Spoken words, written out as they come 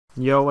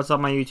Yo, what's up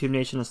my YouTube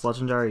nation? It's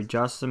Legendary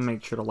Justin.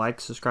 Make sure to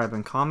like, subscribe,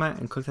 and comment,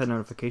 and click that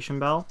notification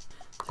bell.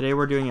 Today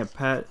we're doing a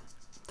pet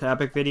to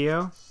epic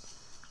video.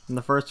 In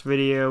the first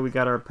video, we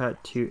got our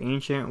pet to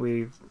ancient.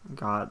 We've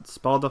got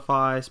spell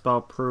defy,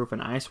 spell proof,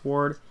 and ice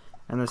ward.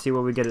 And let's see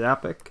what we get at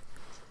epic.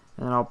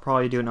 And I'll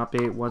probably do an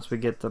update once we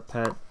get the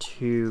pet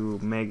to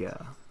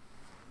mega.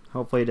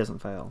 Hopefully it doesn't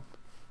fail.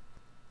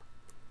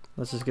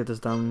 Let's just get this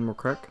done real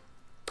quick.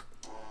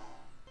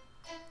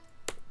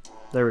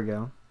 There we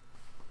go.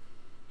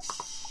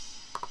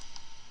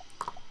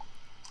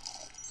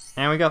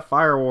 And we got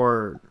fire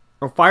ward.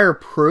 Or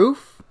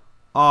fireproof?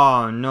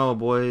 Oh no,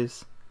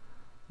 boys.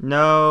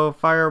 No,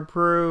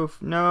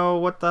 fireproof. No,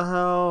 what the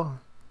hell?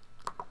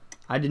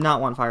 I did not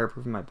want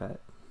fireproof in my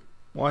pet.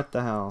 What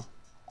the hell?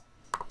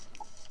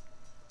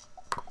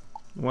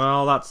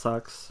 Well, that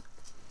sucks.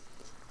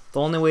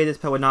 The only way this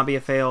pet would not be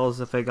a fail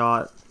is if it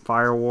got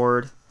fire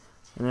ward.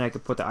 And then I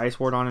could put the ice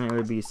ward on it. It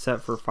would be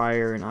set for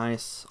fire and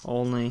ice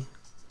only.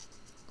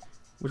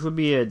 Which would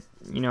be a,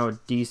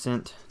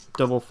 decent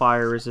double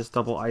fire resist,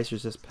 double ice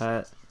resist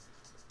pet.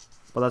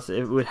 But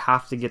it would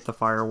have to get the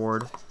fire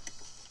ward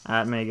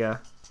at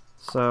mega.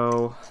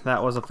 So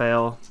that was a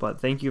fail. But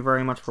thank you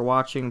very much for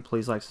watching.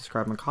 Please like,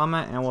 subscribe, and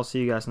comment. And we'll see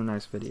you guys in the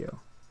next video.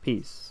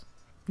 Peace.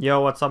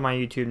 Yo, what's up my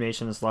YouTube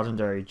nation? It's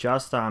Legendary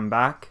Justin. I'm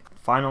back.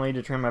 Finally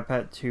to train my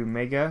pet to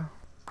mega.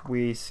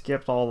 We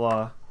skipped all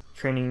the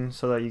training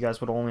so that you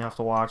guys would only have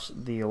to watch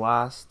the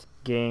last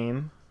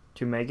game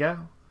to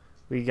mega.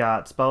 We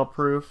got spell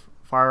proof,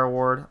 fire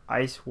ward,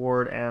 ice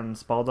ward, and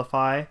spell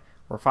defy,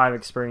 or 5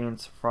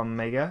 experience from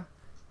mega.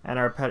 And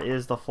our pet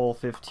is the full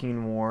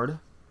 15 ward.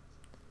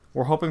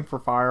 We're hoping for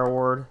fire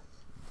ward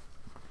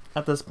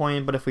at this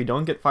point, but if we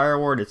don't get fire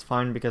ward, it's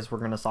fine because we're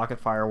going to socket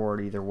fire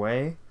ward either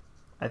way.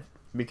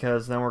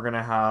 Because then we're going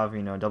to have,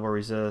 double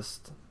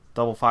resist,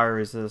 double fire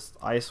resist,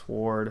 ice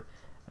ward,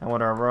 and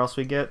whatever else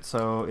we get.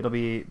 So it'll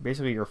be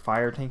basically your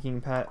fire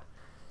tanking pet.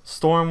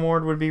 Storm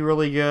ward would be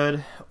really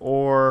good,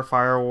 or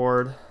fire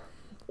ward,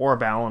 or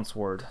balance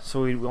ward.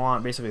 So we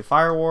want basically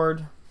fire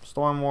ward,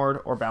 storm ward,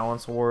 or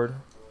balance ward.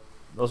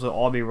 Those will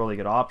all be really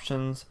good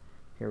options.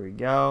 Here we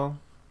go.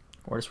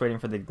 We're just waiting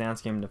for the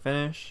dance game to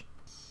finish.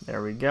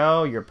 There we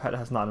go. Your pet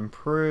has not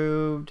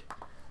improved.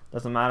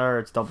 Doesn't matter.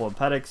 It's double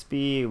pet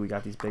XP. We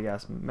got these big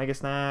ass mega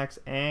snacks,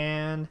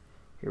 and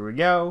here we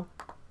go.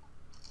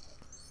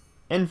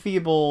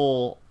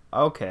 Enfeeble.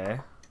 Okay.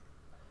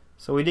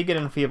 So we did get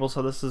Enfeeble,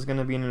 so this is going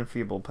to be an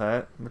Enfeeble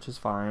pet, which is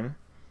fine.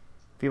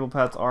 Enfeeble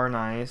pets are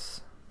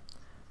nice.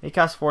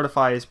 Cast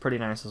Fortify is pretty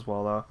nice as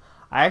well, though.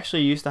 I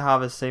actually used to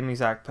have the same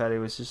exact pet. It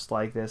was just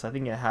like this. I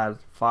think it had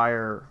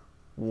Fire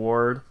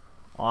Ward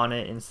on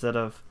it instead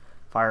of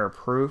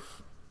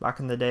Fireproof back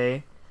in the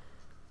day.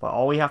 But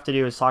all we have to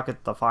do is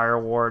socket the Fire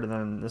Ward, and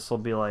then this will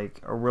be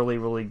like a really,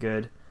 really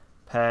good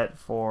pet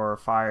for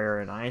Fire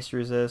and Ice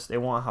Resist. It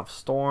won't have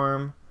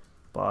Storm,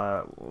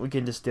 but we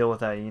can just deal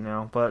with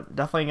that, But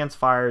definitely against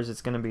fires,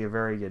 it's going to be a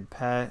very good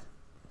pet.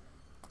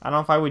 I don't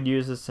know if I would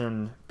use this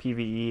in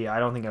PvE. I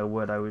don't think I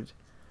would. I would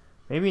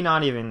maybe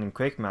not even in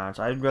quick match.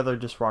 I'd rather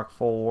just rock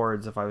full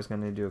wards if I was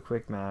going to do a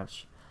quick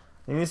match.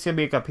 I think this is going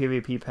to be like a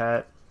PvP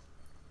pet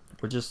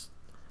with just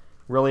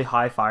really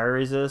high fire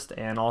resist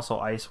and also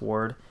ice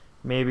ward.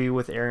 Maybe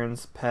with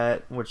Aaron's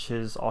pet, which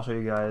is, I'll show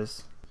you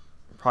guys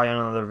probably in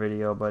another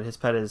video, but his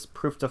pet is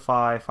Proof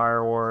Defy,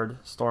 Fire Ward,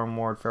 Storm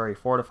Ward, Fairy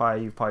Fortify.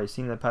 You've probably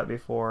seen the pet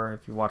before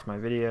if you watch my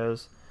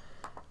videos.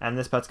 And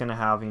this pet's going to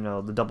have,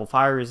 the double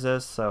fire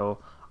resist, so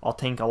I'll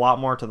tank a lot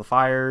more to the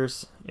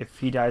fires. If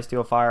he dies to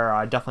a fire,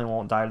 I definitely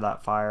won't die to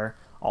that fire.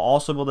 I'll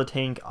also be able to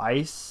tank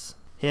ice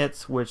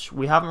hits, which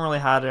we haven't really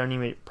had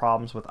any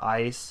problems with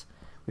ice.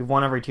 We've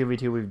won every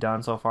 2v2 we've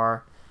done so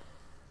far.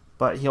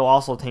 But he'll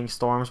also tank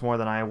storms more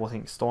than I will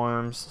tank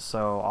storms,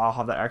 so I'll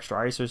have that extra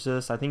ice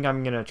resist. I think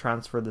I'm going to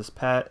transfer this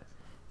pet,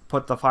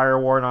 put the fire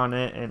ward on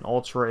it, and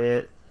ultra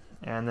it,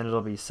 and then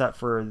it'll be set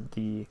for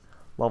the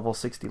level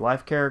 60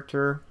 life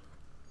character.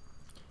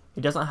 It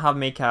doesn't have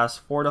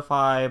Maycast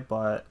Fortify,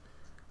 but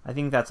I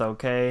think that's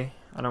okay.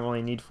 I don't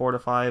really need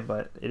Fortify,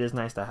 but it is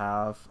nice to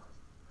have.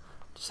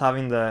 Just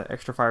having the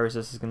extra fire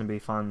resist is going to be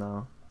fun,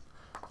 though.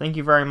 Thank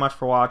you very much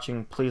for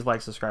watching. Please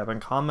like, subscribe, and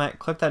comment.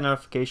 Click that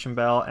notification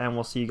bell, and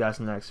we'll see you guys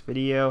in the next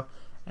video.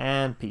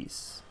 And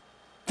peace.